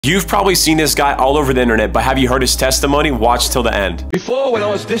You've probably seen this guy all over the internet, but have you heard his testimony? Watch till the end. Before, when I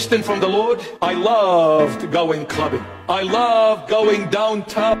was distant from the Lord, I loved going clubbing. I loved going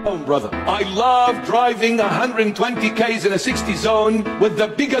downtown, brother. I loved driving 120 Ks in a 60 zone with the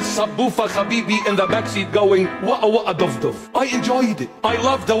biggest subwoofer Habibi in the backseat going wa'a wa'a dov dov. I enjoyed it. I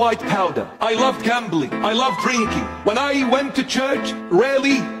loved the white powder. I loved gambling. I loved drinking. When I went to church,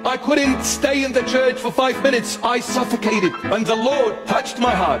 rarely, I couldn't stay in the church for 5 minutes. I suffocated. And the Lord touched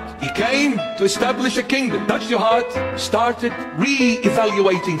my heart. He came to establish a kingdom. Touched your heart, started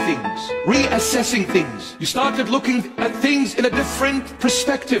re-evaluating things, reassessing things. You started looking at things in a different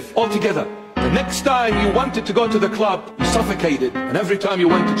perspective altogether. The next time you wanted to go to the club, you suffocated. And every time you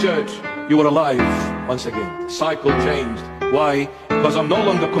went to church, you were alive once again. The cycle changed. Why? Because I'm no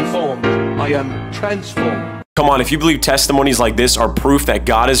longer conformed. I am transformed. Come on, if you believe testimonies like this are proof that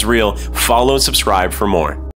God is real, follow and subscribe for more.